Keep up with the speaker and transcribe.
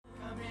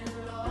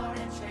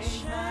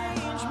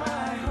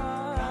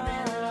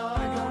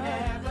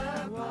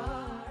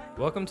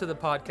Welcome to the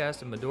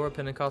podcast of Medora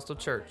Pentecostal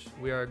Church.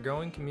 We are a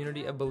growing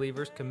community of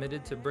believers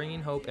committed to bringing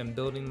hope and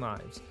building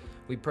lives.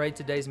 We pray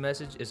today's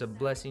message is a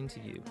blessing to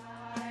you.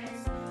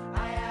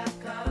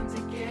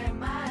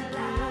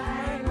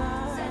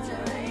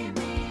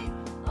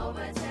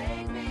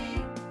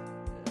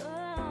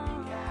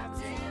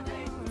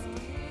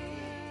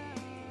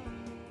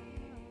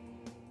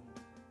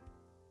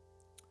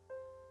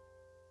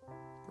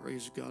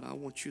 Praise God. I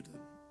want you to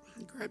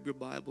grab your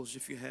Bibles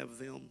if you have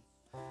them.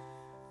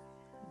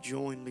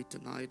 Join me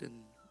tonight in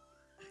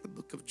the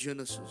book of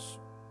Genesis,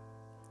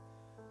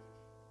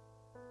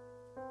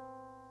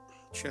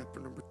 chapter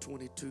number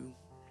 22.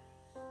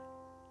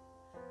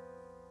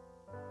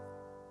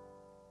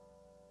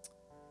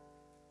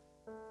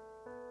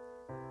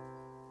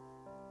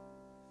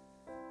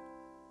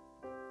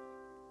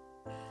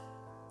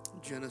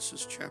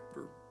 Genesis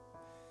chapter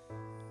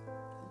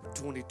number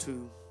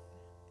 22.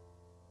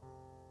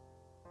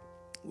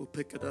 We'll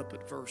pick it up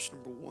at verse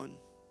number 1.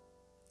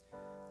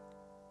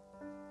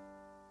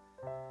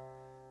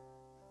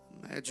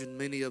 Imagine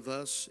many of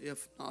us,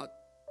 if not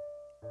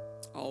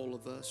all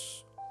of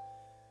us,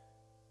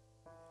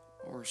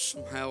 are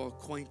somehow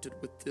acquainted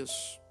with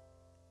this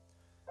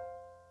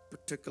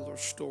particular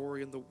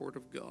story in the Word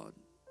of God.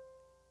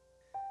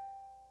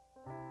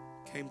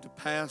 It came to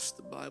pass,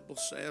 the Bible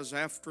says,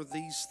 after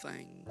these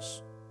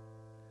things,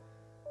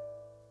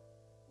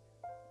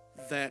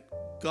 that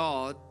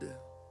God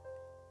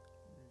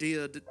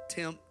did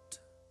tempt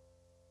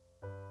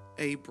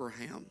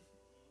Abraham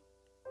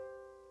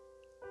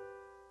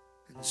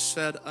and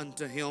said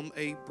unto him,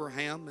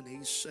 Abraham, and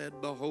he said,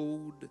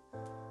 Behold,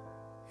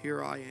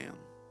 here I am.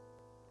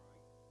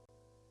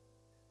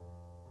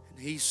 And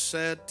he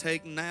said,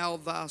 Take now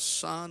thy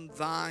son,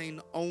 thine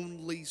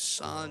only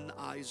son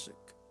Isaac,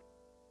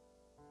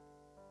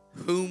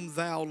 whom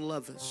thou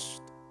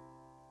lovest,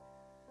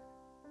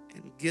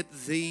 and get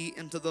thee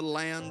into the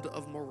land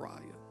of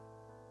Moriah,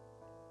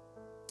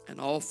 and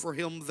offer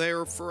him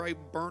there for a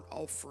burnt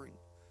offering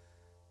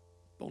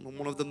on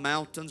one of the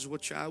mountains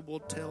which I will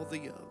tell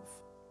thee of.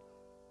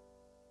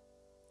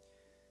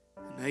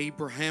 And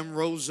Abraham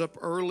rose up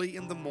early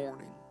in the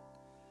morning,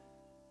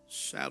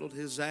 saddled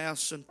his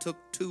ass, and took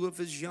 2 of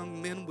his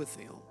young men with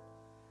him,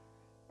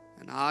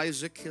 and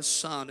Isaac his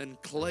son,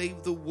 and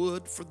clave the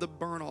wood for the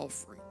burnt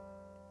offering,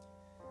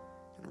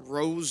 and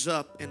rose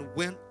up and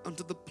went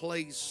unto the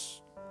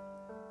place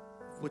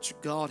which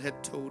God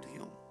had told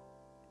him.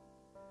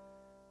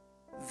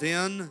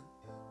 Then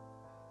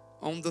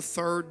on the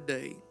 3rd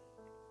day,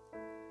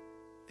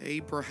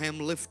 Abraham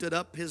lifted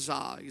up his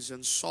eyes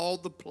and saw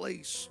the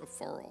place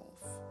afar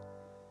off.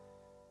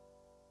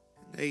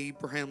 And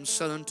Abraham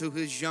said unto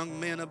his young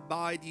men,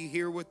 Abide ye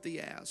here with the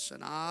ass,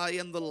 and I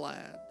and the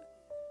lad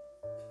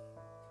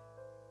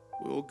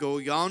will go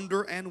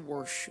yonder and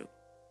worship,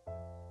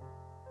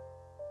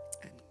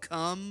 and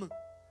come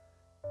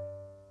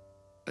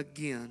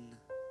again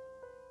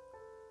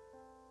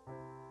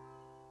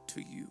to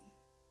you.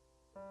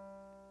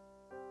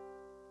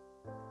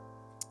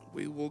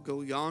 We will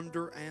go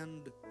yonder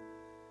and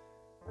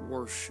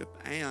worship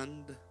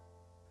and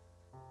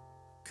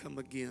come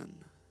again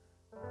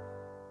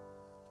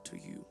to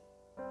you.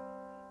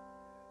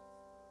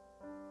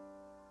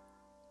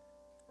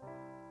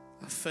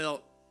 I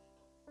felt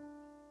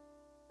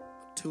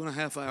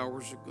 2.5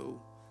 hours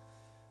ago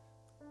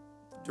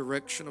the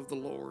direction of the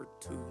Lord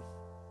to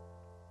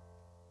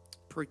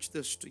preach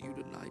this to you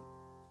tonight.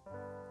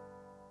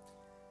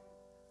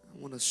 I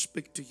want to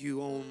speak to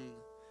you on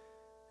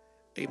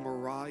a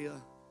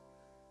Moriah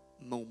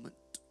moment.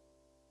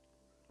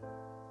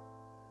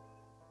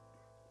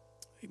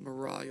 A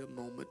Moriah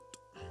moment.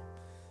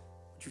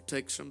 Would you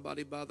take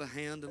somebody by the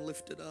hand and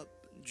lift it up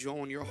and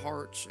join your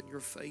hearts and your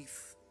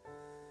faith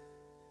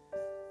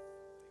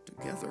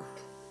together?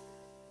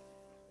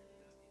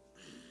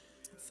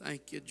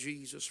 Thank you,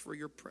 Jesus, for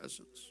your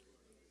presence.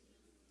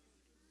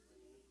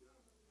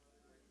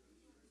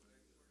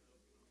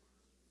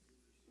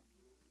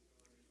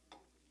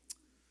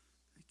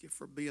 Thank you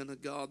for being a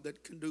God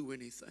that can do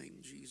anything,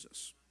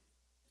 Jesus.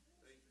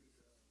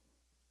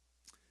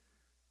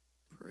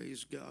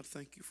 Praise God.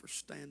 Thank you for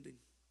standing.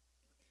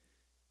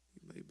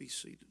 You may be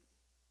seated.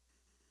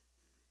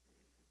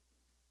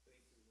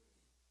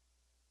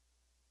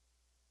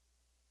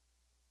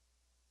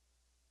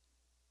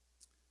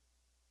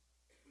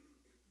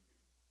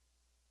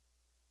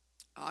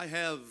 I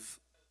have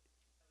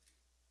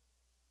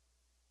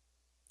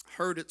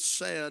heard it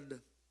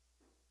said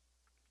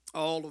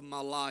all of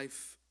my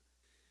life.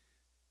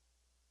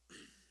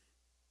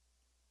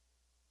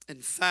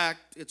 In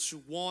fact, it's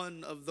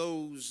one of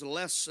those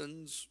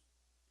lessons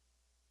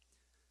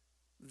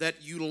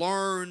that you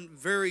learn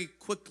very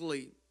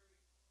quickly.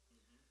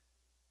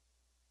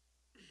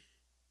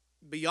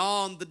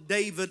 Beyond the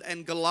David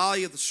and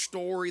Goliath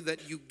story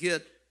that you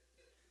get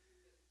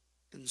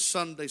in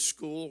Sunday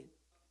school,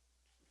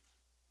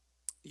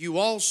 you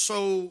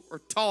also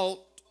are taught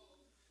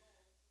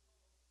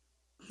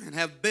and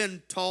have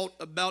been taught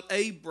about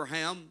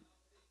Abraham,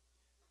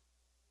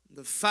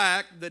 the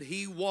fact that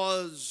he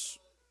was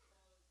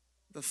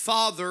the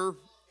father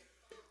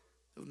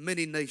of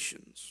many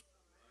nations.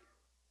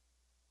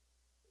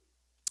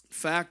 In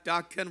fact,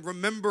 I can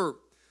remember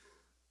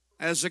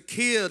as a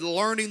kid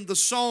learning the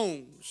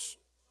songs,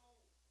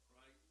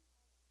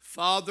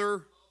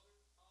 Father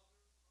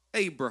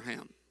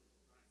Abraham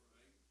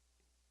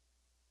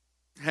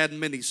had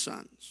many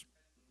sons.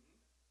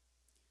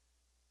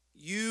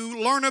 You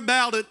learn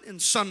about it in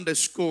Sunday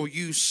school.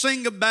 You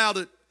sing about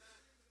it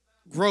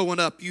growing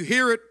up. You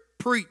hear it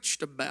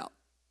preached about.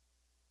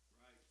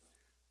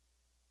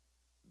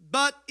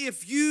 But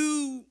if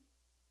you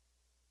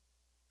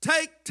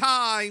take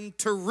time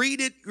to read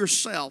it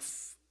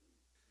yourself,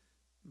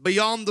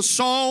 beyond the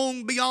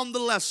song, beyond the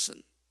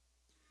lesson,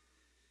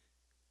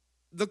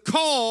 the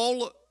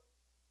call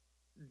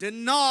did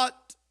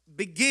not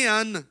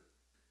begin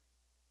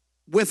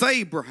with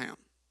Abraham.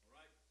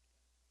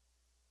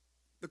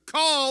 The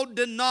call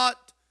did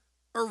not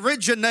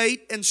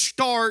originate and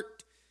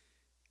start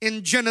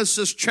in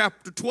Genesis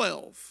chapter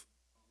 12.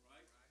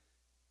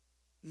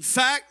 In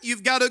fact,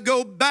 you've got to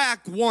go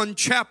back one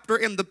chapter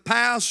in the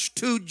past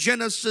to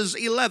Genesis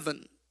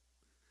 11.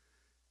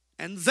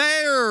 And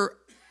there,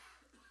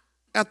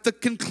 at the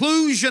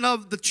conclusion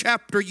of the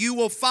chapter, you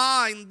will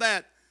find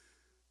that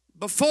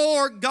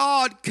before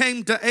God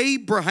came to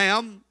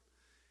Abraham,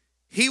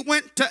 He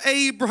went to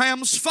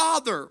Abraham's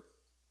father,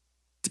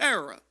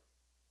 Terah.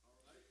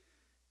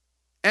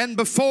 And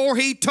before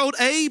He told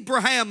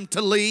Abraham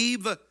to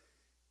leave,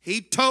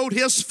 He told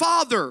his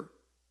father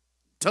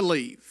to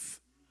leave.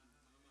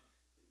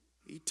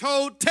 He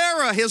told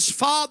Terah, his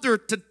father,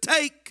 to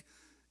take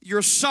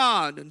your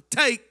son and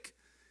take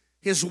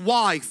his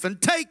wife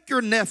and take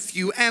your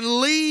nephew and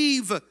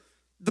leave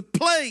the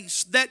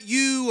place that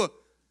you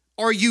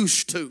are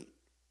used to.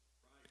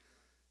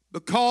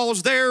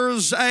 Because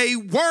there's a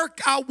work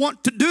I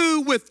want to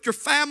do with your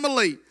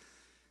family,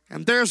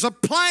 and there's a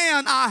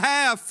plan I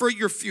have for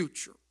your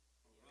future.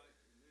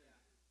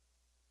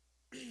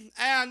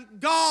 And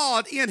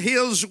God, in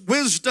His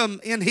wisdom,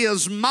 in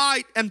His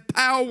might and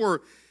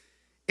power,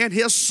 in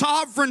His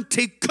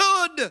sovereignty,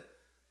 could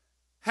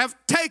have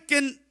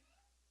taken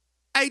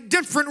a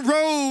different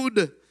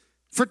road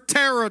for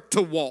Terah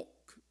to walk.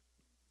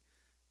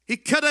 He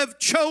could have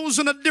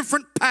chosen a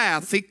different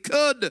path. He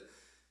could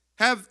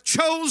have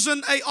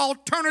chosen an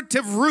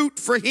alternative route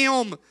for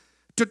him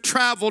to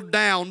travel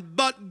down.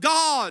 But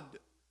God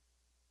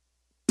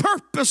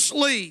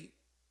purposely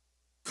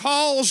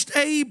caused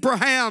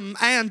Abraham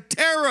and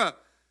Terah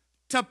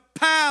to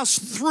pass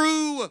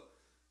through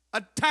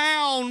a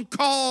town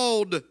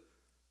called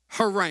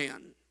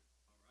Haran.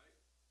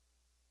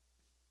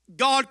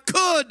 God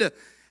could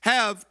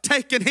have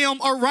taken him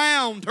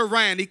around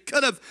Haran. He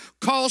could have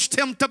caused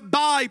him to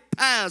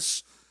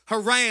bypass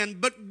Haran.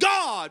 But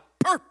God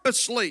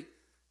purposely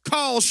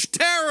caused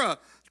Terah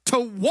to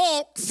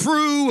walk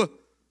through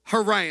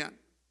Haran,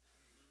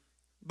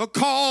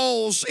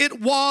 because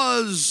it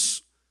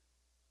was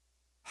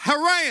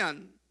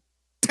Haran,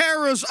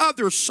 Terah's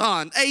other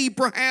son,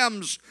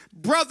 Abraham's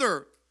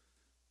brother,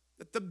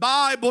 that the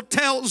Bible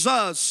tells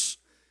us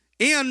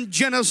in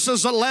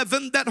Genesis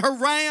 11 that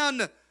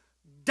Haran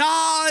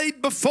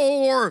died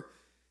before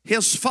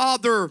his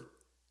father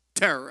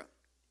Terah.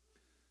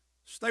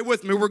 Stay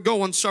with me, we're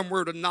going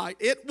somewhere tonight.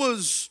 It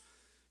was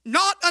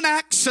not an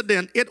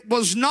accident. It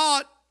was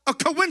not a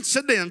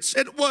coincidence.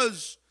 It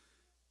was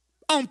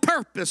on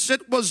purpose.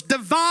 It was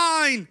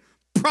divine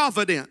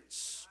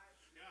providence.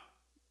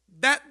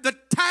 That the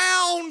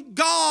town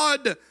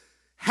God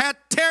had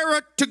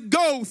Terah to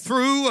go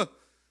through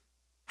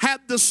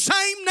had the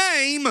same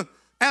name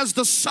as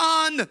the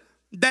son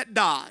that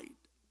died.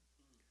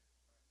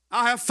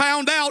 I have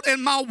found out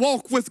in my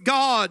walk with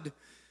God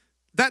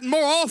that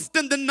more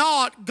often than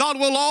not, God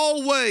will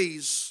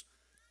always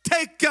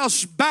take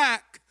us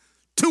back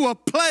to a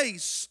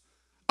place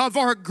of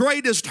our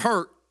greatest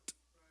hurt.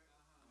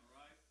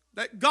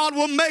 That God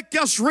will make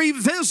us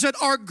revisit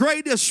our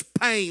greatest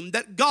pain.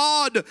 That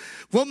God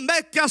will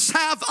make us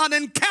have an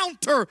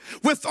encounter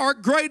with our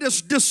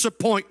greatest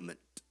disappointment.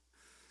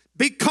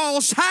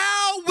 Because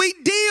how we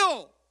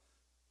deal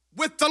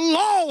with the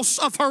loss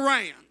of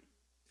Haran,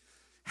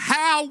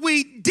 how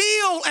we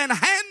deal and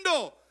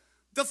handle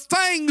the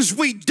things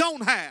we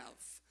don't have,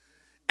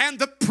 and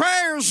the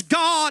prayers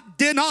God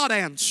did not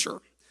answer,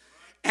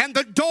 and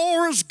the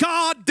doors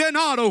God did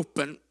not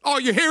open.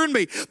 Are you hearing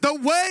me? The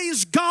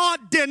ways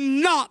God did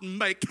not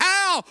make.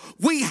 How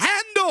we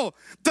handle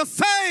the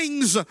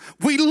things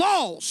we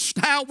lost.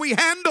 How we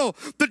handle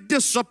the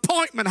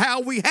disappointment.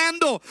 How we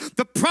handle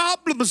the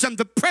problems and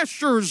the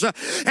pressures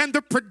and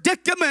the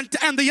predicament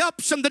and the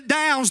ups and the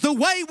downs. The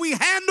way we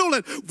handle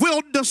it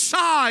will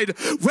decide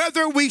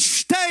whether we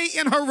stay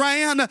in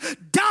Haran,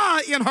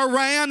 die in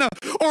Haran,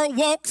 or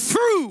walk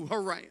through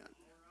Haran.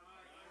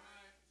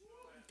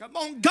 Come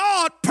on,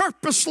 God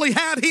purposely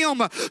had him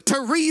to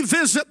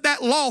revisit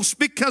that loss,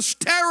 because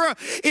Tara,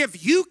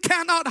 if you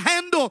cannot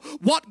handle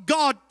what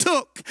God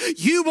took,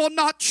 you will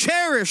not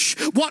cherish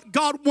what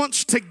God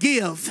wants to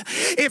give.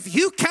 If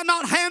you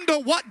cannot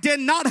handle what did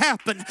not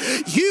happen,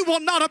 you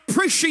will not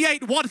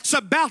appreciate what's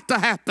about to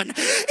happen.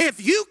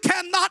 If you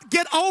cannot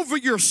get over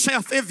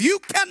yourself, if you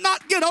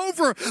cannot get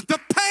over the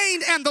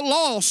pain and the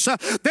loss,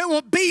 there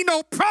will be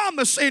no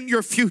promise in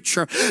your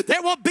future.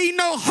 There will be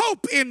no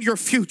hope in your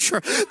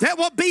future. There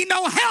will be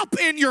no help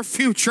in your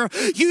future.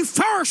 You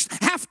first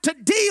have to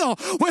deal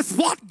with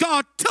what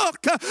God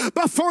took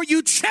before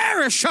you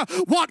cherish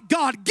what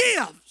God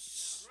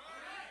gives.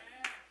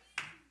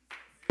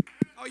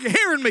 Are you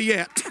hearing me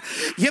yet?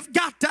 You've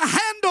got to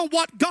handle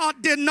what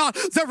God did not,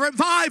 the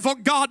revival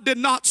God did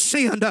not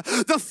send,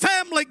 the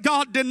family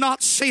God did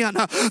not send,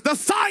 the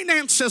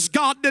finances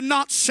God did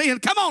not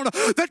send. Come on,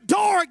 the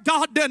door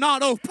God did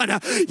not open.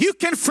 You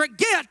can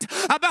forget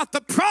about the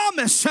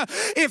promise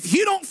if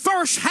you don't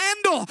first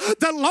handle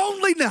the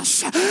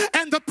loneliness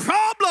and the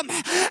problem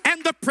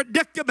and the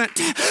predicament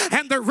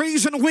and the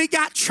reason we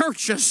got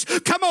churches.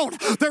 Come on,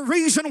 the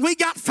reason we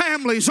got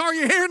families. Are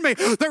you hearing me?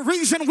 The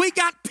reason we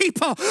got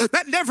people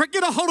that never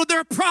get a hold of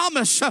their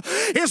promise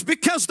is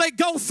because they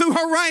go through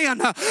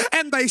Haran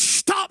and they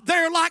stop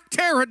there like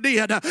Terah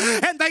did,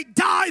 and they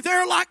die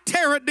there like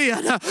Terah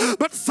did.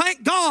 But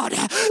thank God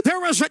there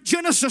was a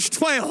Genesis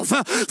 12.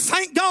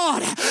 Thank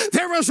God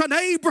there was an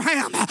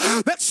Abraham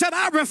that said,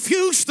 I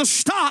refuse to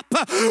stop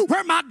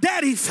where my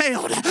daddy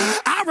failed.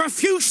 I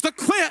refuse to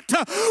quit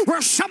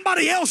where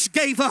somebody else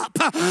gave up.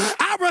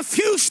 I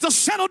refuse to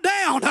settle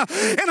down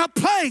in a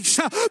place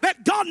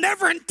that God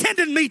never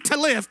intended me to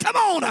live. Come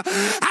on,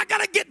 I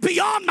got to get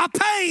beyond my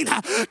pain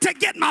to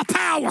get my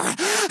power.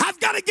 I've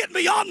got to get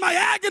beyond my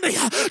agony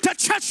to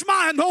touch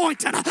my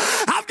anointing.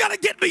 I've got to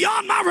get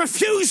beyond my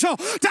refusal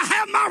to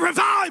have my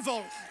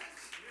revival.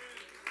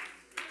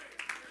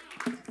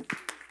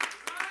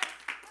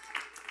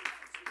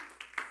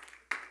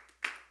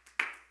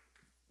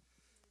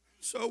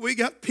 So we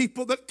got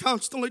people that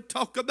constantly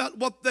talk about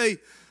what they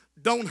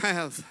don't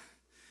have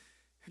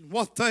and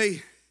what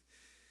they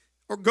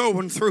are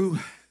going through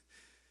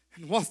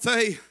and what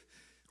they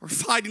are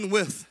fighting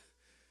with.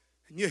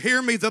 And you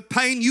hear me, the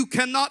pain you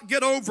cannot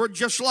get over,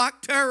 just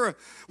like Terah,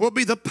 will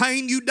be the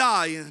pain you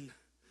die in.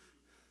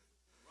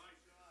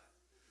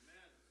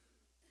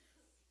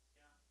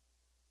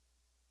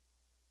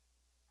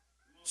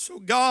 So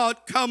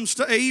God comes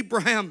to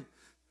Abraham.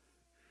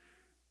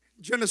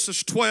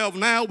 Genesis 12.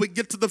 Now we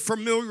get to the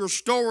familiar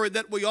story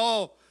that we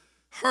all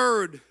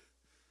heard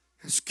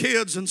as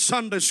kids in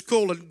Sunday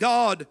school. And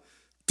God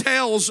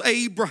tells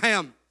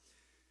Abraham,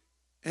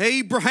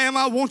 Abraham,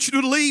 I want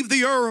you to leave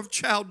the Ur of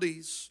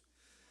Chaldees.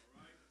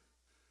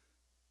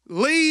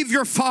 Leave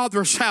your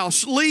father's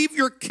house. Leave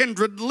your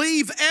kindred.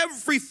 Leave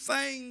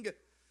everything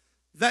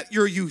that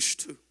you're used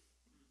to.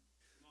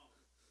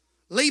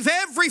 Leave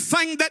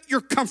everything that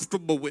you're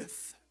comfortable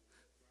with.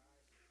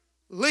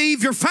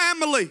 Leave your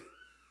family.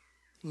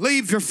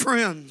 Leave your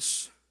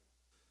friends.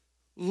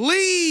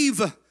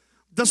 Leave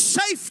the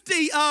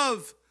safety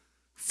of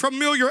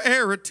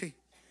familiarity.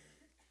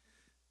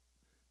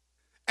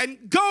 And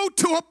go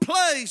to a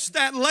place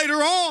that later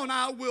on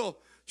I will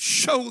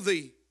show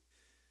thee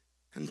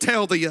and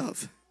tell thee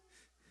of.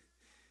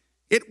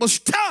 It was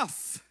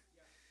tough.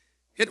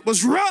 It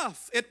was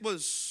rough. It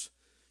was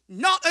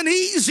not an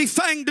easy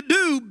thing to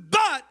do,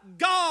 but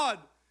God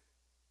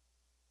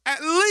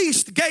at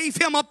least gave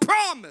him a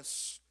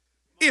promise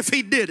if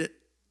he did it.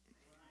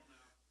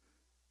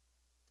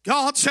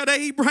 God said,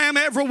 Abraham,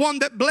 everyone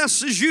that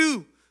blesses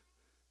you,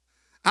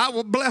 I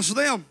will bless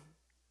them.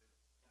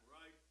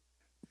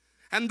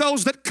 And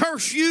those that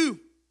curse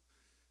you,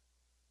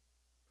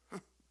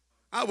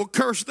 I will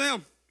curse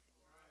them.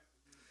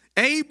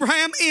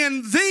 Abraham,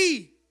 in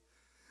thee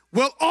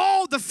will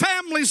all the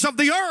families of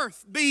the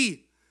earth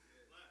be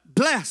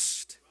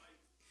blessed.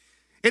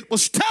 It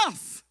was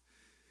tough.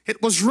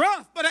 It was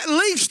rough, but at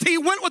least he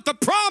went with the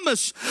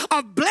promise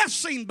of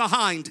blessing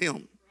behind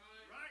him.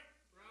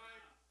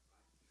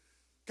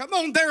 Come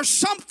on, there's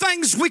some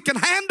things we can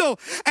handle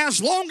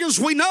as long as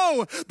we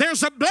know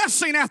there's a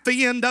blessing at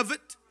the end of it.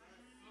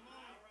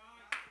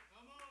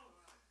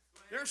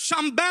 There's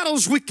some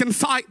battles we can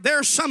fight.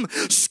 There's some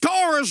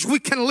scars we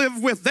can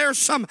live with. There's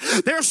some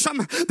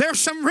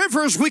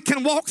rivers we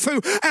can walk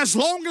through as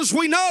long as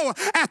we know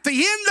at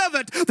the end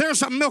of it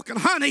there's a milk and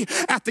honey.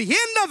 At the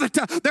end of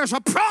it there's a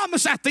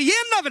promise. At the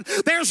end of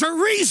it there's a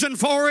reason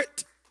for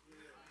it.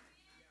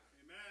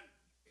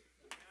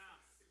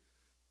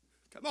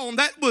 Come on,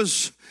 that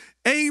was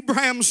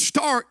Abraham's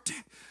start.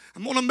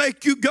 I'm going to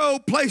make you go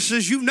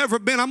places you've never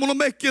been. I'm going to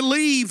make you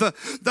leave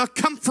the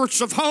comforts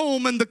of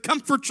home and the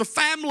comforts of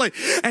family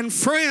and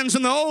friends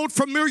and the old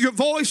familiar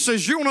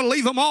voices. You're going to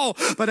leave them all.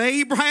 But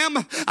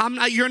Abraham,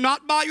 you're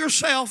not by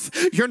yourself.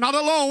 You're not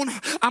alone.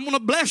 I'm going to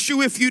bless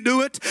you if you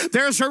do it.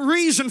 There's a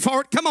reason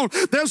for it. Come on.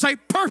 There's a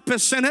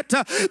purpose in it.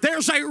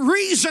 There's a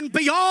reason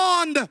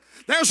beyond.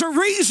 There's a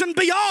reason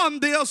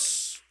beyond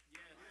this.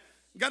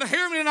 Got to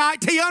hear me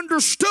tonight. He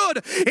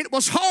understood it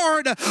was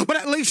hard, but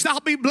at least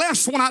I'll be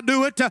blessed when I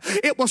do it.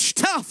 It was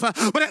tough,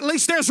 but at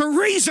least there's a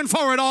reason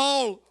for it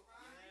all.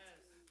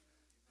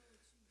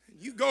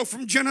 You go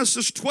from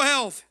Genesis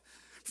 12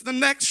 for the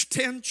next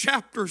 10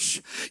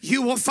 chapters.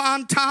 You will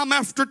find time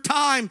after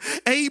time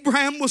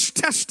Abraham was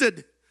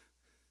tested.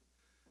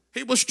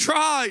 He was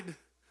tried.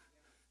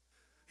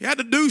 He had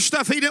to do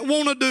stuff he didn't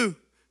want to do.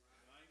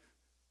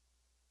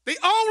 The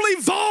only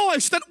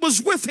voice that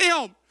was with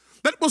him,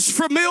 that was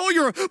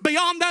familiar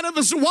beyond that of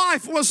his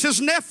wife, was his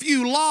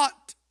nephew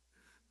Lot.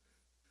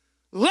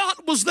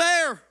 Lot was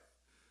there.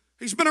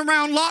 He's been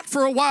around Lot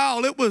for a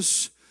while.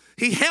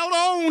 He held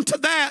on to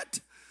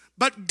that.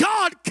 But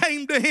God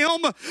came to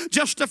him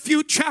just a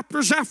few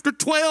chapters after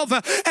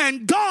 12,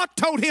 and God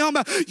told him,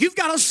 you've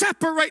got to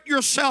separate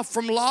yourself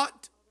from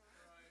Lot.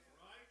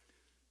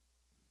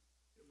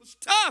 It was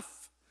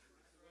tough.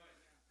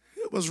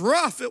 It was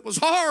rough. It was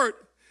hard.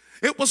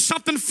 It was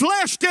something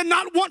flesh did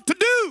not want to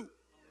do.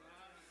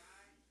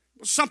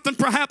 Something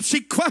perhaps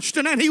he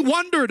questioned and he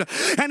wondered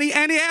and he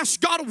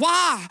asked God,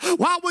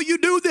 why will you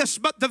do this?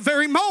 But the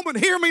very moment,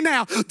 hear me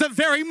now, the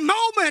very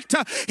moment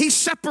he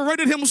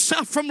separated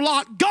himself from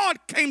Lot, God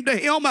came to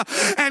him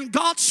and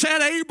God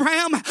said,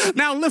 Abraham,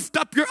 now lift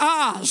up your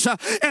eyes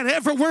and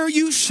everywhere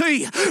you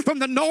see, from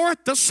the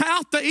north, the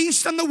south, the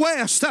east, and the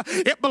west,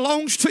 it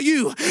belongs to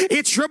you.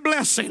 It's your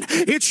blessing.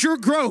 It's your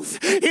growth.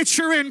 It's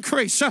your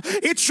increase.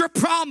 It's your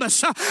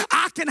promise.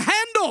 I can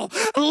handle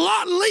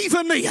Lot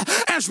leaving me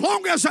as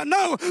long as I know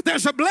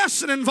there's a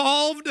blessing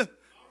involved. I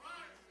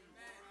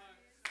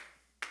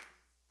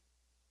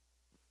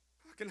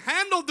can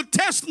handle the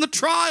tests and the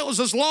trials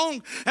as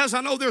long as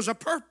I know there's a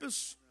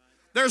purpose.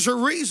 There's a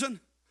reason.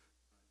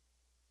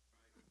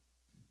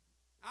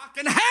 I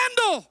can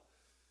handle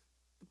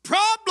the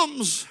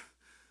problems,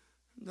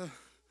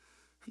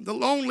 the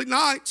lonely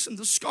nights and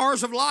the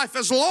scars of life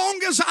as long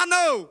as I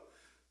know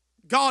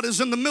God is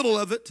in the middle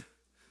of it.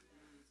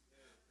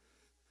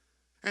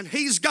 And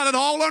He's got it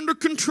all under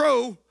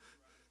control.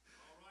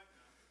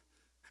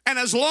 And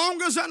as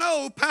long as I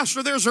know,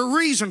 Pastor, there's a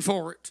reason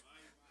for it.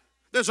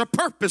 There's a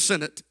purpose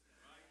in it.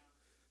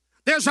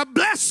 There's a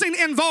blessing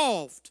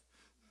involved.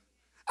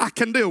 I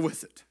can deal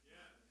with it.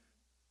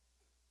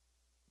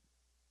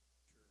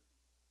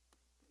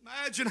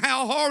 Imagine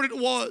how hard it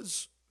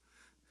was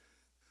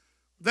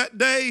that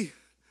day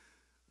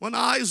when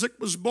Isaac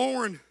was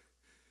born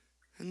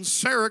and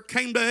Sarah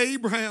came to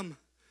Abraham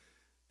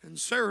and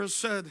Sarah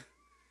said,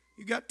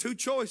 you got two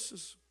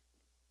choices.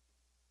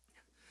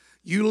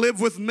 You live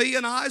with me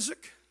and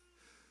Isaac,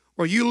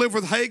 or you live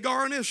with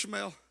Hagar and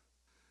Ishmael.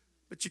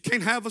 But you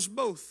can't have us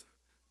both.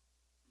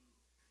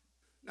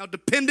 Now,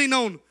 depending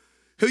on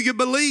who you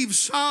believe,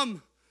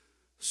 some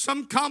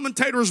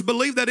commentators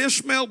believe that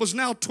Ishmael was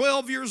now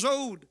 12 years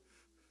old.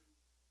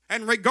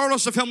 And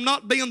regardless of him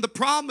not being the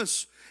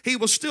promise, he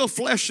was still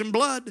flesh and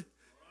blood.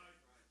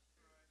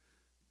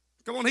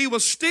 Come on, he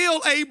was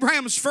still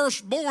Abraham's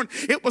firstborn.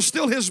 It was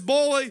still his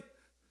boy.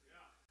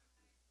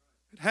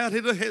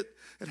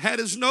 It had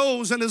his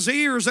nose and his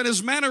ears and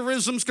his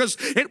mannerisms because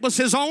it was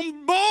his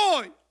own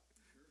boy.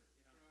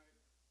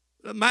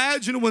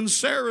 Imagine when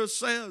Sarah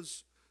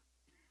says,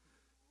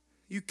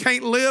 you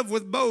can't live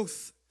with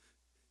both.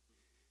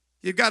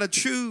 You've got to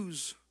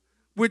choose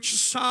which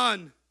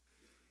son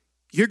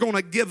you're going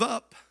to give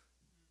up.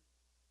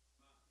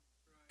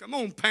 Come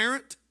on,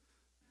 parent.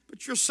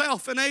 Put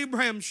yourself in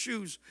Abraham's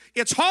shoes.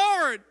 It's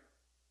hard.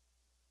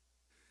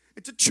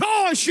 It's a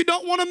choice you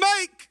don't want to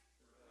make.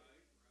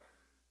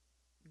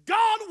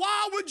 God,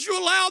 why would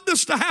you allow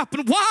this to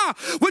happen? Why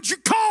would you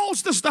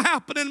cause this to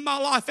happen in my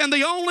life? And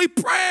the only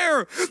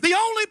prayer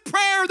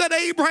that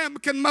Abraham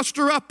can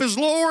muster up is,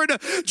 Lord,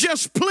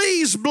 just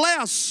please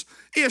bless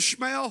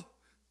Ishmael.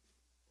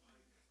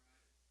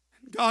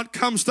 God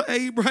comes to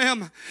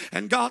Abraham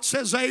and God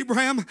says,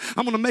 Abraham,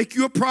 I'm going to make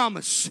you a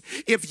promise.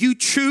 If you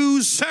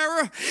choose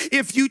Sarah,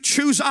 if you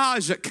choose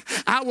Isaac,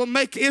 I will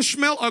make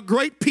Ishmael a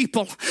great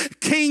people.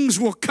 Kings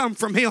will come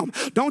from him.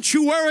 Don't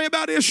you worry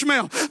about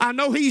Ishmael. I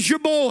know he's your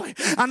boy.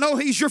 I know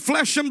he's your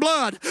flesh and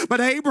blood. But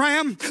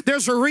Abraham,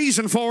 there's a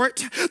reason for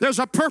it. There's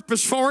a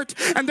purpose for it.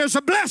 And there's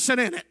a blessing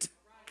in it.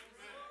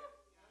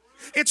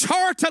 It's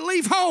hard to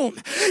leave home.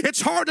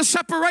 It's hard to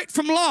separate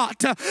from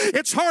Lot.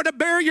 It's hard to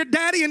bury your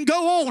daddy and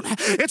go on.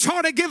 It's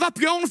hard to give up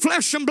your own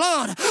flesh and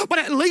blood. But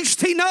at least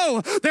he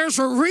knows there's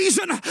a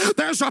reason,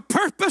 there's a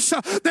purpose,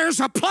 there's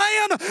a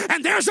plan,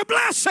 and there's a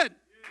blessing.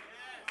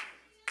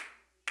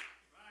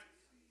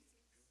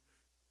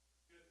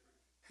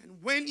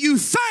 And when you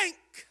think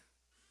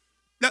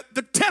that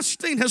the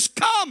testing has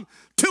come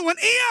to an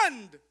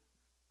end,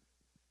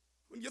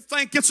 when you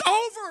think it's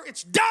over,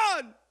 it's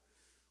done,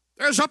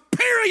 there's a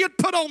period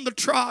put on the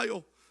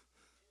trial,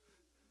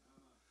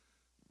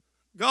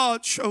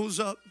 God shows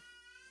up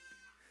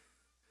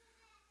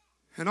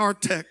in our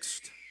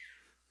text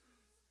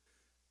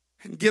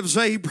and gives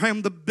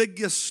Abraham the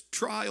biggest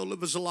trial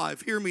of his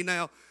life. Hear me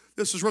now.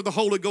 This is where the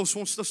Holy Ghost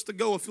wants us to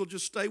go if you'll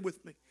just stay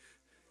with me.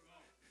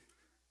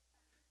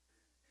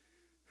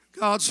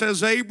 God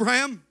says,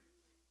 Abraham,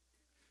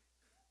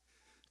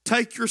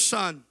 take your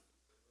son.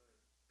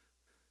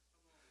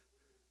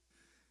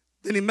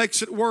 Then he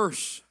makes it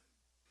worse.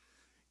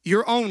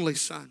 Your only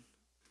son.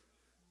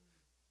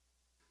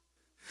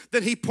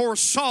 Then he pours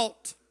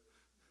salt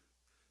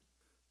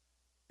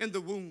in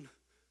the wound,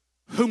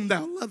 whom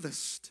thou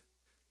lovest.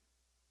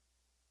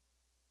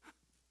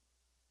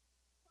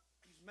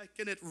 He's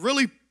making it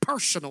really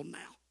personal now.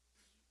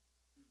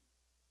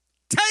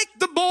 Take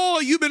the boy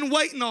you've been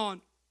waiting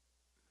on.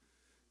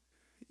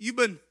 You've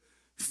been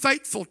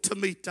faithful to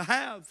me to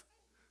have.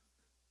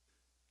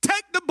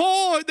 Take the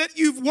boy that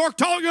you've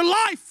worked all your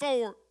life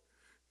for.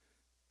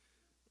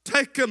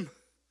 Take him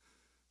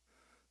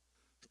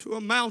to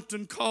a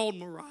mountain called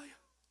Moriah.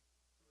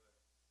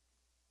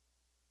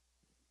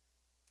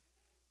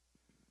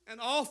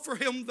 And offer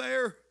him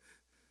there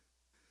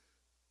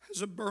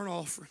as a burnt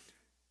offering.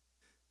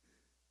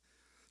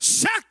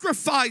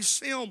 Sacrifice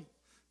him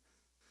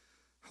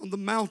on the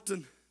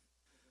mountain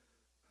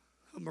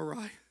of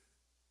Moriah.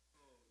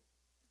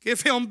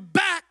 Give him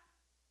back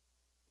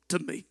to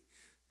me.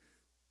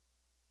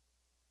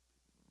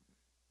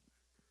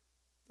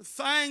 The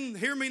thing,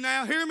 hear me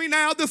now,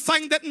 the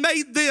thing that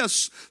made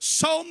this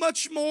so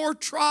much more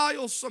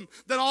trialsome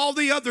than all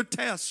the other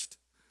tests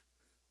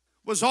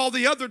was all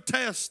the other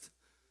tests.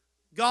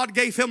 God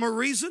gave him a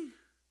reason.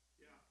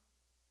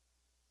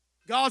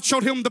 God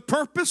showed him the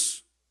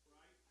purpose.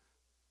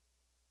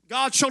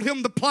 God showed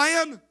him the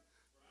plan.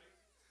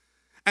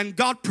 And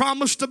God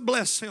promised to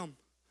bless him.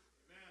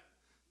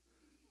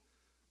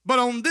 But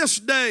on this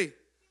day,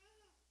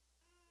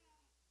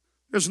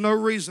 there's no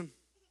reason.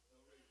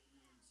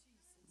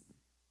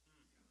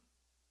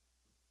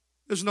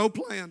 There's no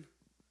plan.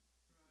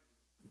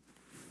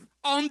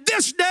 On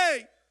this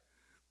day,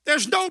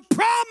 there's no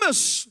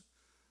promise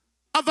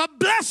of a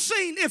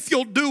blessing if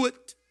you'll do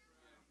it.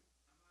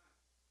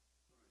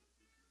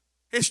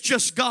 It's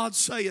just God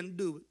saying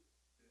do it.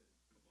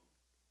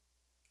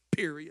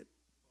 Period.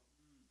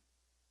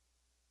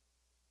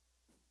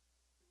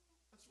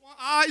 That's why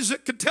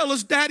Isaac could tell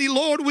his daddy,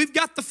 Lord, we've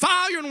got the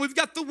fire and we've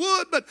got the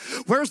wood, but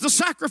where's the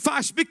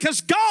sacrifice?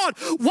 Because God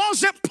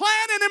wasn't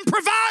planning and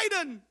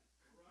providing.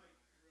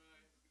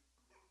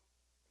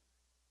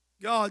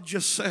 God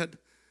just said,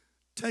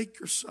 take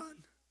your son.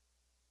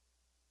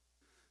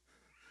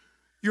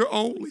 Your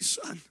only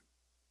son,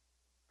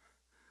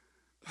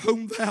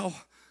 whom thou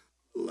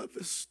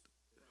lovest,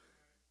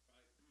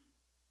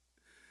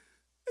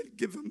 and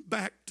give him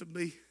back to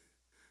me.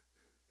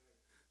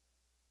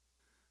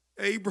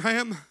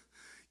 Abraham,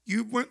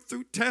 you went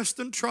through test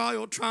and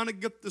trial trying to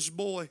get this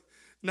boy.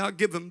 Now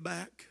give him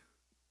back.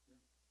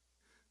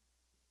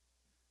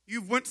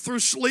 You went through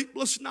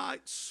sleepless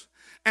nights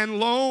and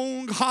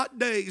long hot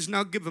days.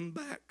 Now give him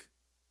back.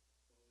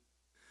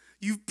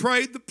 You've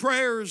prayed the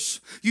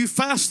prayers. You've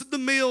fasted the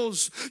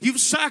meals.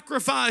 You've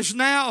sacrificed.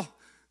 Now,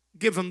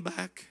 give them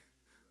back.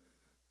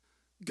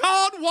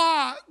 God,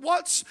 why?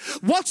 What's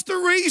the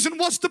reason?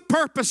 What's the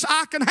purpose?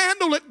 I can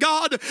handle it,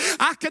 God.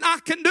 I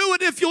can do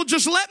it if you'll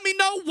just let me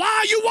know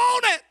why you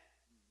want it.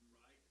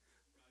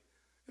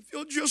 If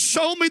you'll just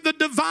show me the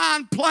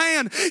divine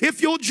plan.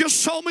 If you'll just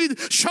show me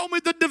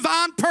the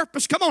divine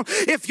purpose. Come on.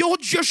 If you'll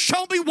just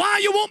show me why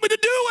you want me to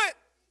do it.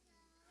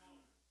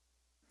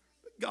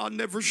 But God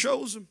never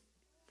shows them.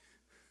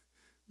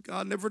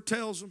 God never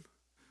tells them.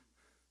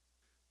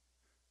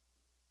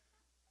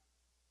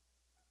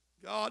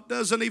 God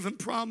doesn't even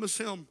promise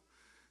him,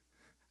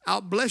 I'll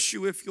bless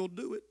you if you'll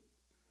do it.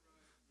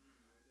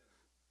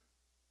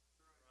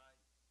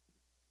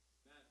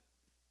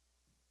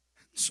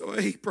 So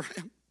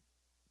Abraham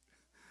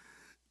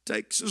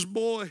takes his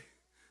boy.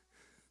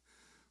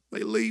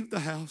 They leave the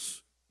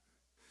house.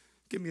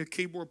 Give me a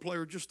keyboard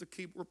player, just a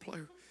keyboard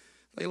player.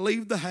 They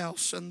leave the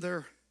house and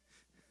they're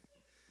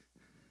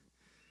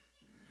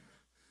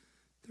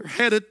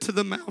headed to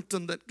the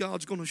mountain that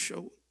God's going to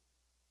show them.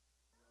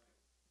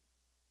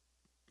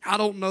 I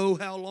don't know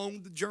how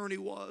long the journey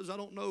was. I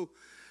don't know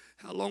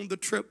how long the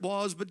trip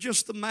was, but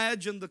just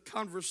imagine the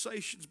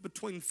conversations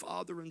between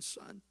father and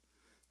son.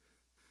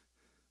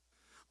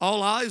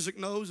 All Isaac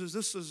knows is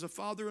this is a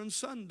father and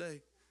son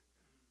day.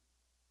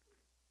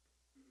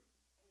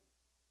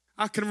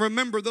 I can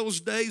remember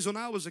those days when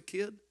I was a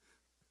kid.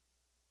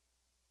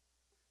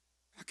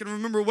 I can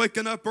remember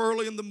waking up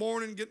early in the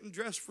morning, getting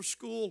dressed for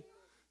school.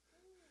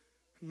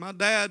 My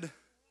dad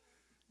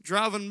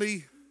driving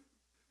me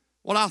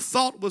what I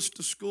thought was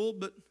to school,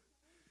 but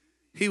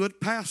he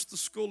would pass the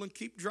school and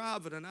keep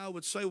driving. And I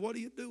would say, what are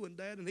you doing,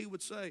 Dad? And he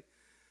would say,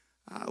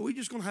 we're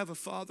just going to have a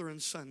father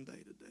and son day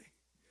today.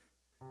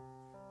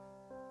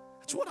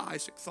 That's what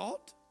Isaac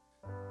thought.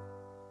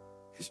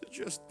 He said,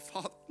 just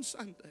father and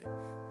son day.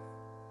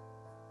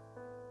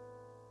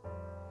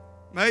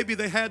 Maybe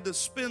they had to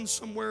spend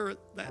somewhere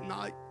that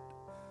night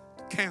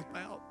to camp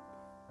out.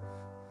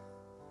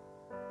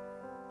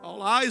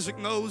 All Isaac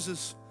knows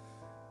is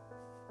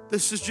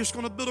this is just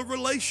going to build a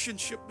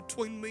relationship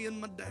between me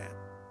and my dad.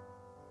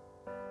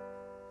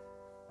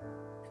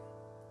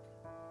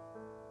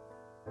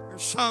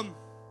 There's some,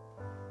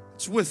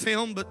 it's with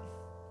him, but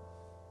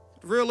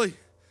really,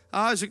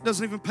 Isaac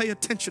doesn't even pay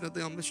attention to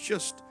them. It's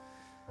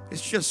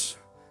just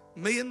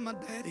me and my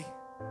daddy.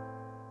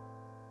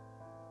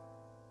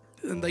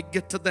 And they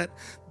get to that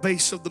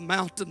base of the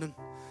mountain, and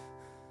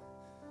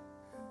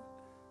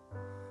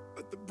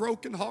with the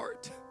broken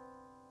heart,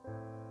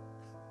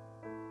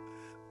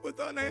 with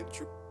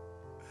unanswered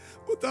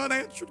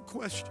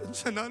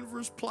questions and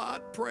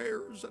unreplied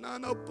prayers and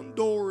unopened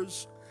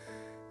doors,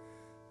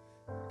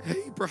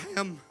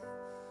 Abraham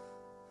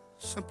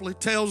simply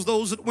tells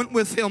those that went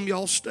with him,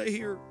 y'all stay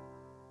here.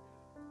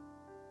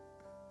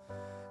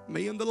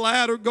 Me and the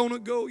lad are going to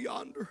go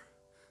yonder.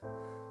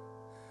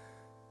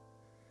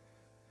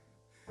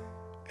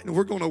 And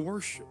we're going to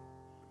worship.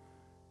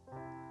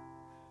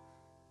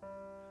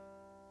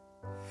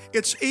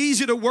 It's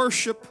easy to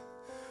worship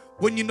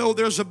when you know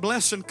there's a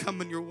blessing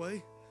coming your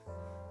way.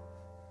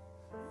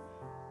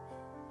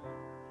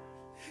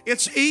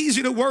 It's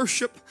easy to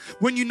worship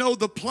when you know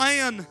the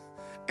plan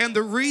and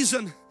the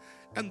reason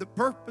and the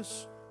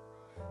purpose.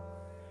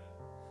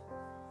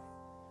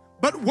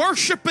 But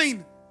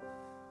worshiping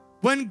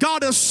when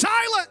God is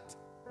silent,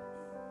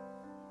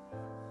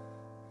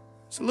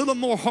 it's a little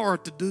more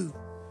hard to do.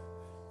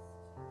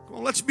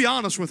 Well, let's be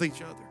honest with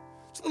each other.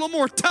 It's a little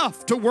more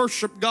tough to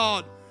worship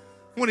God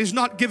when He's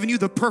not giving you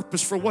the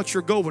purpose for what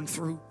you're going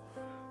through.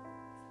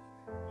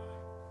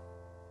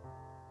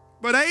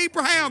 But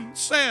Abraham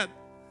said,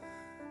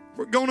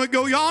 we're going to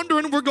go yonder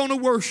and we're going to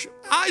worship.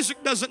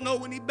 Isaac doesn't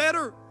know any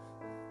better.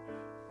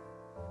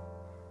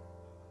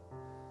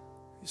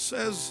 He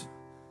says,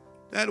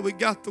 Dad, we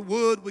got the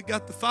wood, we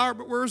got the fire,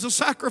 but where's the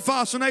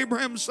sacrifice? And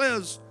Abraham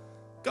says,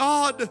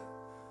 God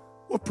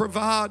will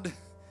provide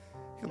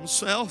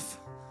Himself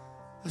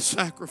a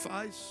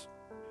sacrifice.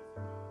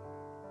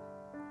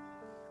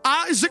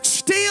 Isaac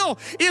still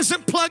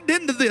isn't plugged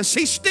into this.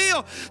 He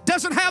still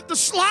doesn't have the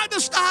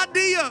slightest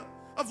idea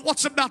of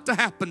what's about to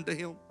happen to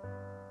him.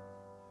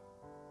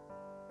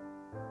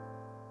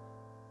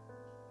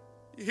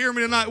 You hear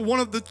me tonight?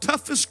 One of the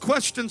toughest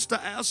questions to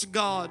ask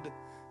God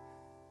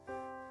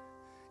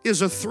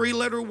is a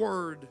 3-letter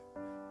word.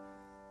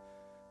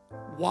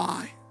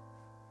 Why?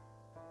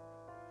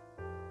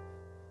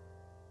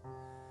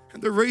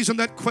 And the reason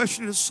that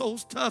question is so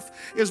tough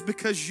is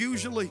because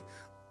usually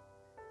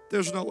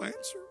there's no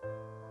answer.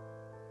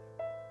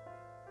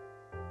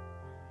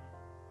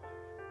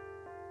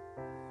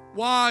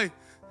 Why?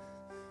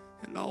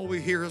 And all we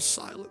hear is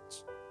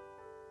silence.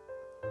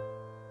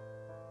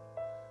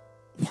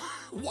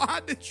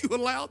 Why did you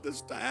allow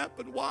this to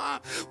happen? Why?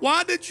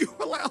 Why did you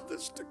allow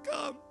this to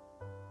come?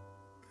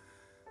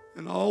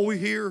 And all we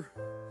hear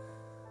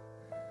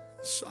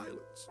is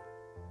silence.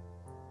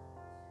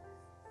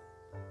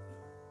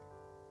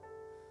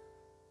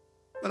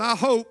 But I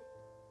hope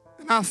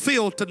and I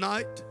feel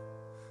tonight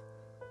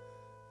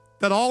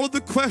that all of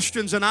the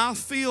questions, and I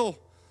feel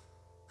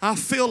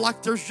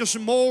like there's just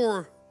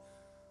more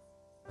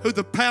who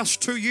the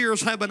past 2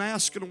 years have been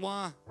asking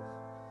why.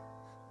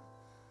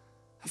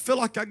 I feel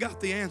like I got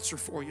the answer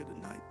for you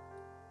tonight.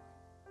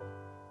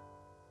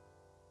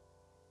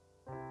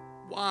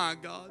 Why,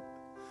 God?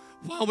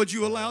 Why would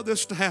you allow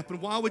this to happen?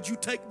 Why would you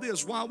take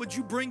this? Why would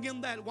you bring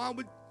in that? Why?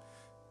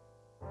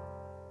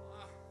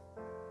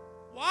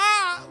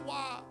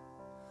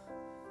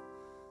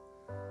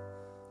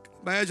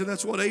 Imagine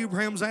that's what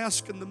Abraham's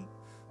asking. The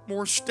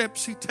more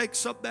steps he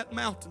takes up that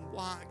mountain.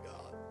 Why,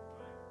 God?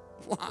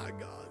 Why,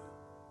 God?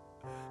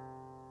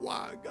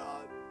 Why,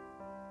 God?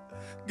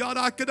 God,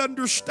 I could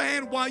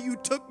understand why you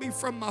took me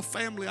from my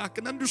family. I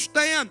can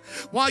understand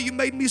why you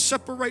made me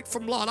separate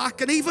from Lot. I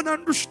can even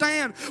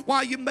understand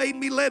why you made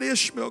me let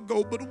Ishmael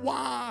go. But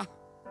why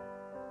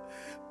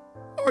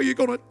are you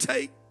going to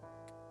take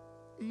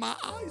my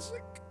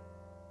Isaac?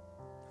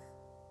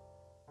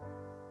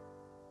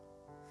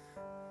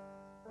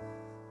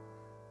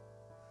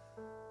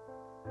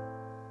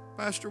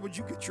 Pastor, would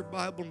you get your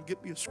Bible and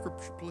get me a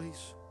scripture,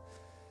 please?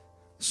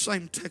 The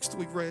same text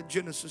we read,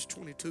 Genesis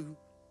 22.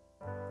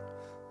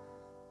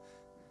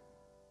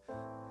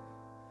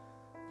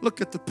 Look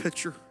at the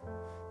picture.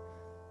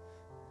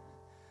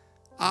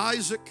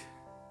 Isaac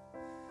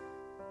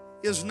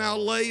is now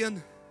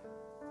laying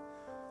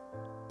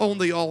on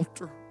the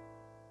altar.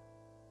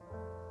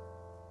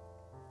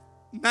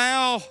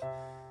 Now,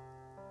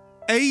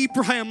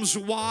 Abraham's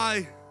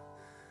why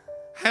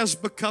has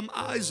become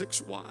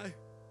Isaac's why.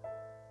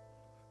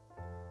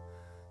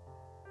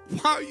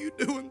 Why are you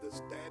doing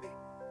this, Daddy?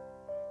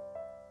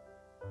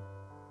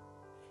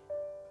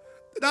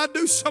 Did I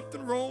do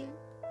something wrong?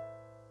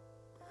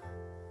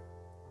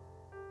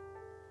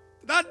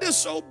 Did I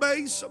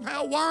disobey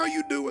somehow? Why are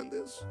you doing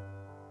this?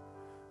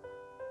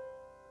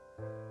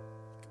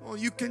 Come on,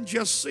 you can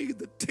just see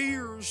the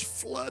tears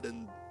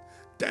flooding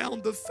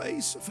down the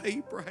face of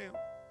Abraham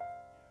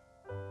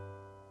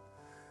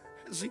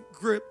as he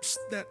grips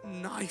that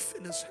knife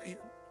in his hand.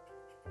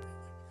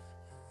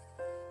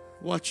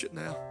 Watch it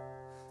now.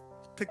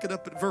 Pick it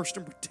up at verse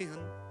number 10.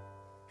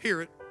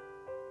 Hear it.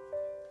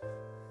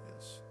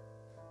 Yes.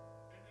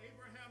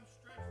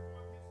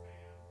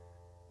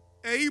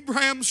 And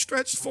Abraham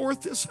stretched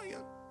forth his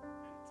hand.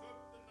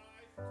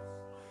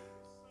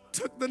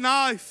 took the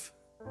knife.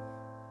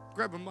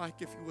 Grab a mic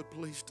if you would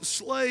please. To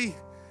slay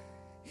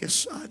his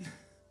son.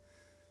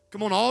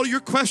 Come on, all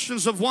your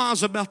questions of why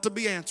is about to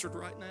be answered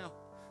right now.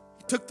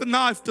 He took the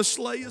knife to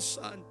slay his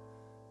son.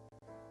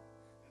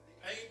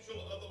 The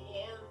angel of the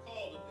Lord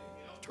called unto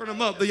him. Turn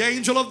him up. The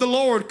angel of the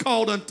Lord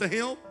called unto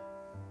him.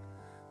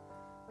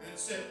 And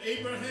said,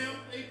 Abraham,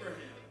 Abraham.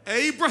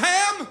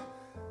 Abraham,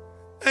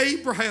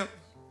 Abraham.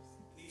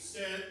 He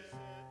said,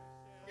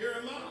 Here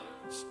am I.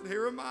 He said,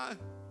 Here am I. And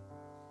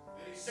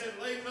he said,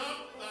 Lay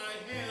not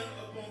thy hand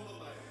upon the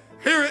lad.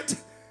 Hear it.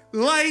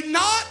 Lay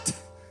not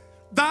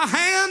thy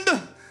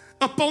hand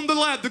upon the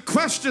lad. The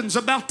question's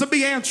about to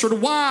be answered.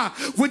 Why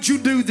would you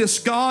do this,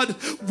 God?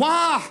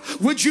 Why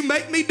would you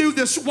make me do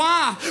this?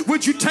 Why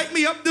would you take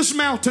me up this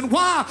mountain?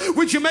 Why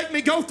would you make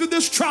me go through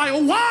this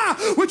trial?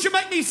 Why would you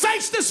make me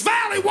face this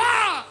valley?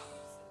 Why?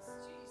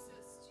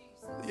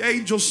 The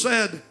angel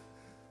said,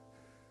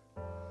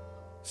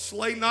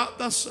 Slay not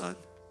thy son.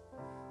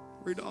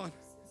 Read on.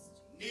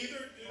 Neither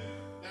do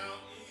thou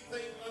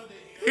anything unto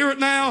him. Hear it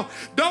now.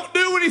 Don't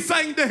do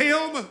anything to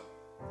him.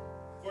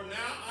 For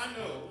now I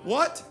know.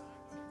 What?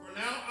 For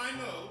now I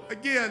know.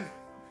 Again.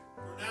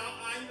 For now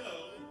I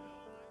know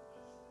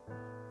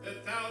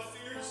that thou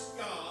fearest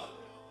God,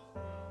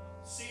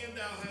 seeing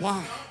thou hast Why?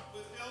 not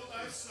withheld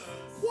thy son.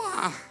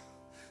 Why?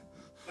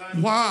 Thy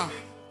Why? only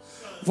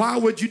son. Why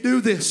would you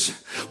do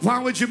this? Why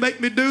would you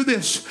make me do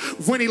this?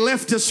 When he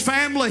left his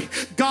family,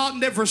 God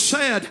never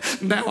said,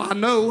 now I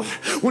know.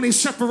 When he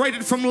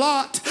separated from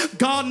Lot,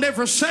 God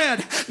never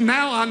said,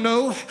 now I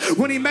know.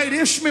 When he made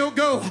Ishmael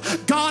go,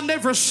 God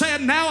never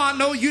said, now I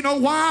know. You know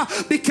why?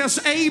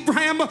 Because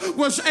Abraham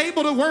was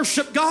able to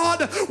worship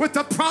God with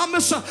the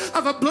promise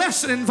of a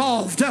blessing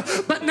involved.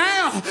 But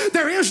now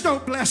there is no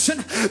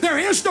blessing. There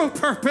is no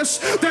purpose.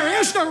 There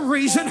is no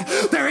reason.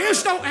 There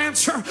is no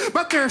answer.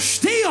 But there's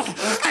still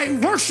a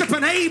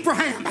worshiping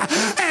Abraham.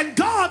 And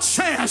God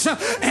says,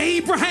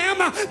 Abraham,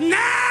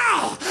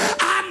 now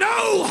I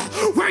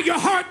know where your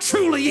heart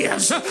truly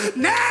is.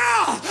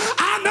 Now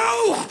I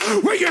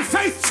know where your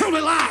faith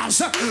truly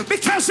lies.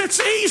 Because it's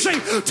easy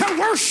to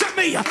worship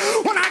me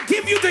when I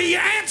give you the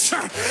answer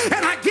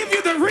and I give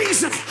you the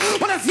reason.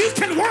 But if you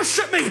can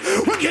worship me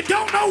when you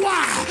don't know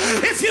why,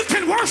 if you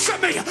can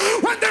worship me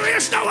when there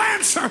is no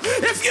answer,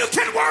 if you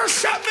can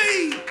worship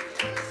me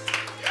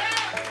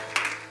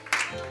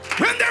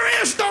when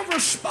there is no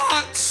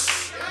response.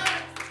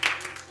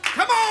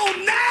 Come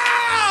on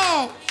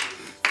now.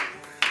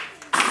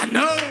 I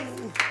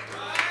know.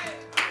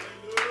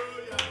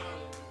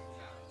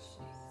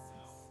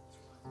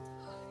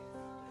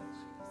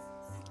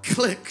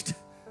 Clicked.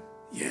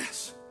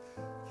 Yes.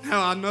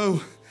 Now I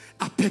know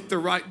I picked the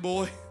right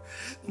boy.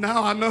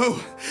 Now I know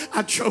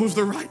I chose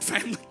the right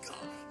family.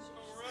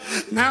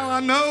 Now I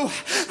know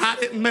I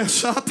didn't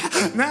mess up.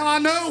 Now I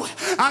know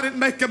I didn't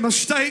make a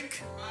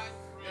mistake.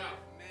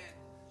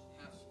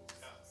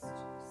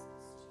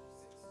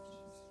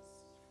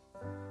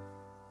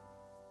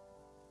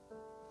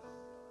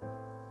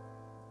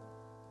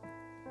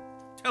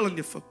 Telling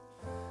you, folks,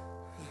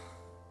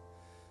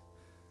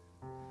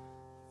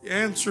 the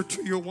answer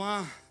to your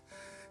why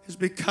is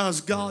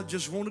because God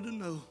just wanted to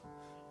know.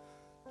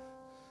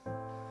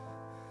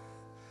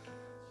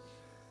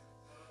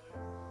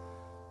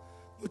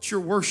 What's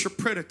your worship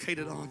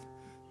predicated on?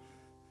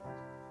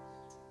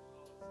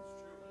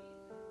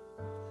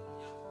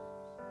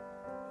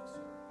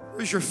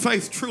 Where's your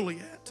faith truly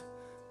at?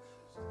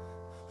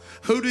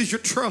 Who does your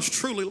trust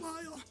truly lie on?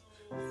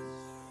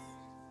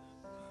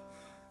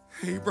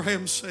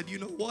 Abraham said, you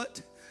know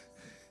what?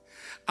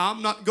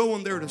 I'm not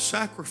going there to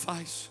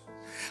sacrifice.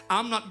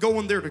 I'm not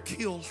going there to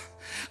kill.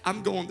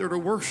 I'm going there to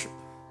worship.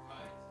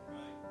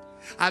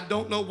 I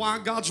don't know why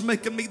God's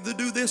making me to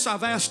do this.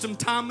 I've asked him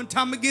time and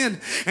time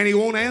again, and he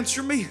won't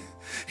answer me.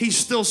 He's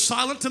still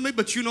silent to me,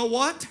 but you know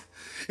what?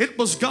 It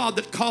was God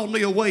that called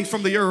me away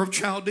from the Ur of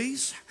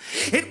Chaldees.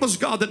 It was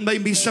God that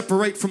made me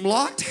separate from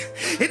Lot.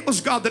 It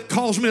was God that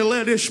caused me to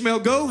let Ishmael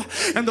go.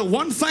 And the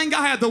one thing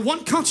I had, the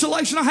one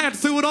consolation I had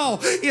through it all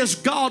is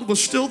God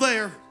was still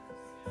there.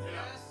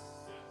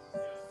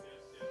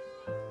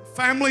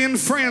 Family and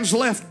friends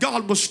left,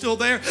 God was still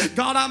there.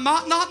 God, I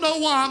might not know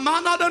why. I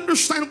might not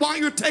understand why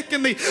you're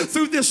taking me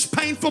through this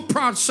painful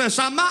process.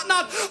 I might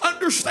not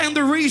understand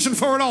the reason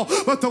for it all.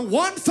 But the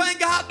one thing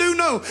I do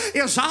know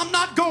is I'm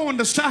not going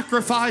to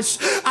sacrifice.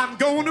 I'm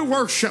going to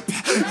worship.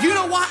 You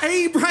know why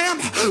Abraham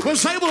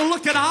was able to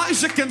look at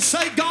Isaac and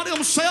say God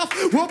himself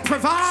will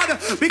provide?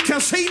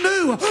 Because he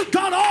knew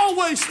God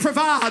always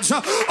provides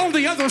on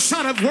the other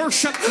side of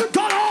worship.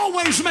 God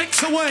always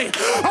makes a way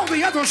on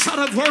the other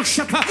side of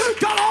worship.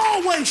 God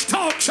always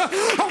talks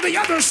on the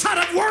other side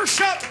of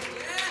worship.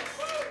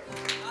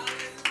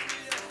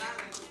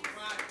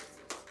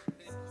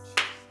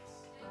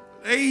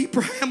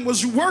 Abraham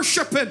was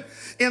worshiping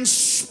in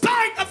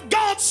spite of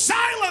God's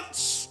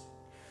silence.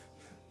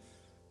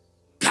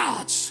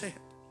 God said,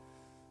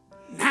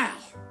 now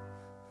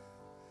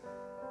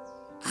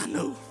I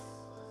know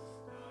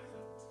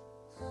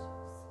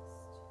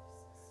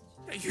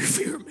that you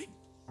fear me.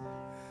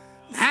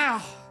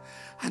 Now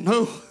I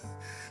know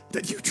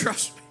that you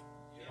trust me.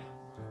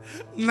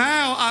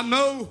 Now I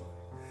know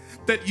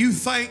that you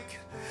think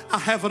I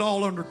have it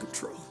all under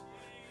control.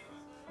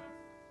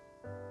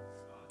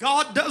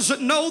 God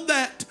doesn't know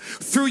that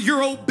through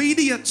your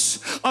obedience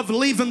of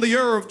leaving the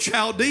Ur of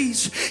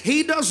Chaldees.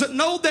 He doesn't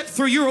know that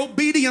through your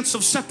obedience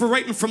of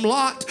separating from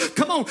Lot.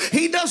 Come on.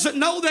 He doesn't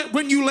know that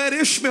when you let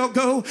Ishmael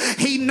go.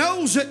 He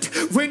knows it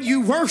when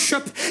you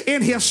worship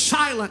in His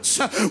silence,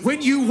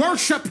 when you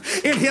worship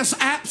in His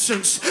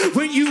absence,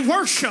 when you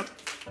worship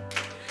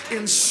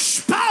in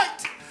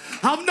spite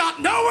of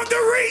not knowing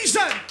the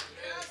reason.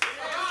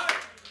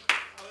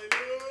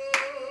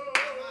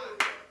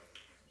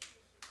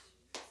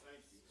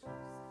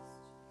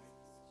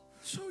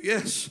 So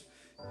yes,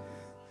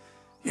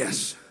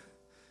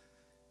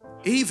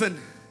 even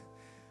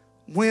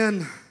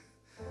when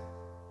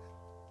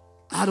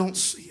I don't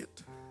see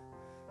it,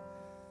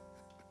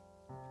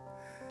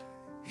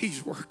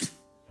 He's working.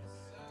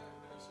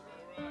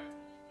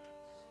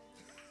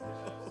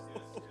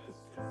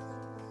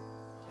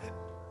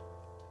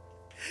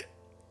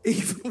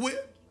 Even when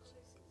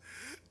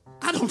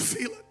I don't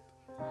feel it,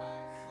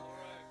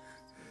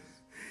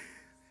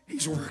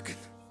 He's working.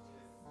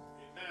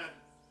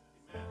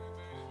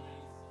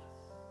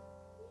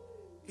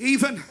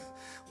 Even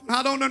when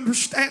I don't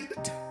understand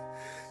it,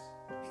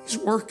 He's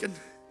working.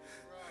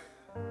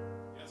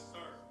 Yes, sir.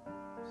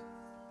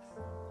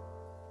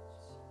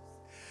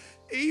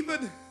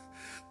 Even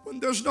when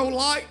there's no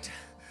light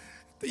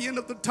at the end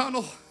of the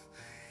tunnel,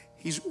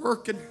 He's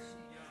working.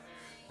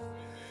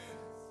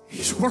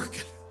 He's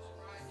working.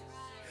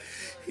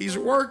 He's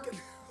working.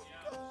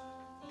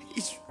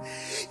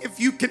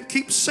 If you can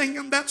keep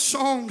singing that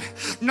song,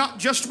 not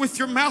just with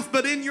your mouth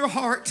but in your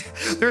heart,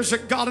 there's a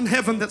God in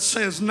heaven that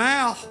says,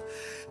 now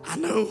I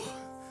know.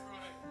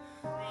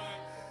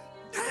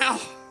 Now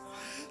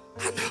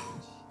I know.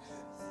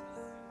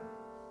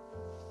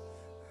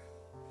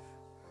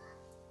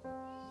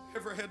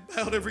 Every head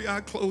bowed, every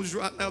eye closed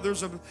right now.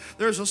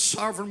 There's a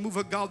sovereign move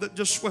of God that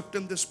just swept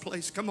in this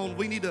place. Come on,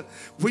 we need to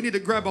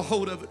grab a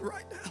hold of it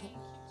right now.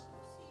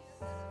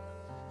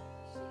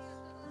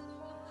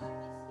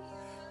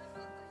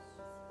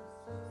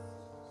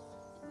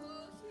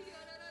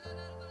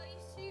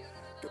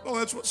 Oh,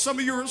 that's what some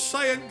of you are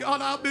saying.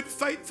 God, I've been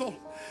faithful,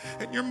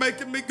 and you're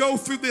making me go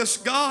through this.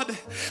 God,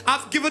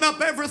 I've given up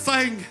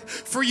everything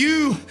for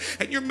you,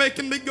 and you're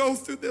making me go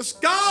through this.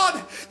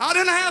 God, I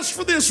didn't ask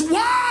for this.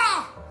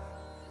 Why?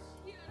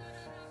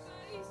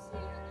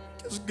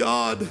 Because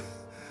God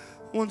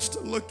wants to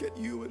look at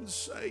you and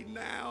say,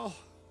 now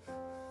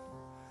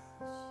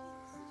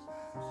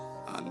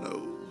I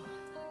know.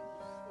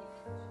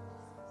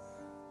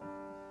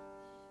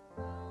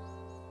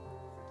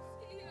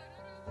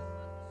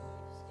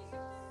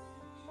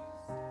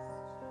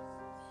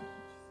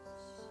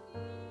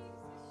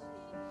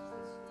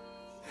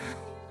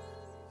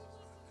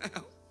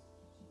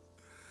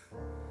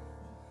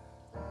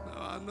 Now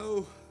I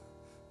know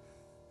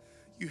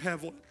you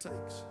have what it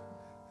takes.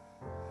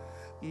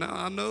 Now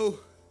I know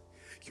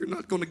you're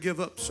not going to give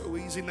up so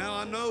easy. Now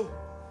I know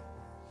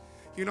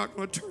you're not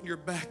going to turn your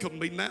back on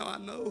me. Now I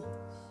know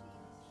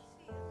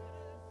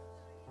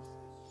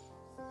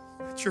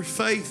that your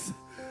faith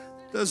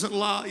doesn't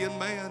lie in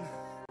man,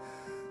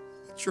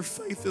 that your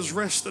faith is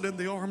rested in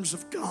the arms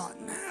of God.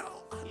 Now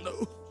I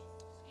know.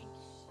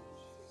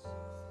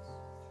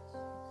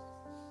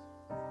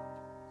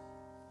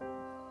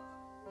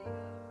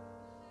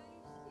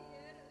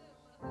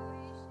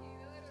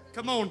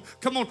 Come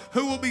on.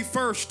 Who will be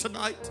first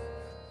tonight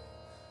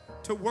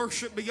to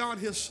worship beyond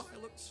His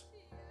silence?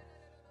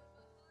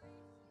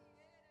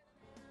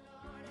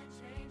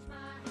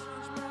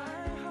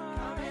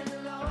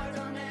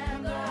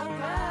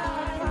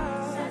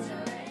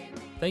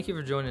 Thank you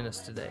for joining us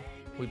today.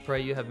 We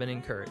pray you have been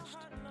encouraged.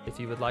 If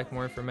you would like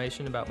more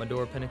information about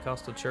Medora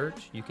Pentecostal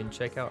Church, you can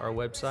check out our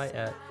website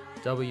at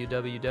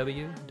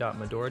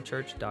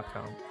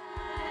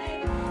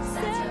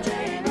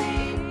www.medorachurch.com.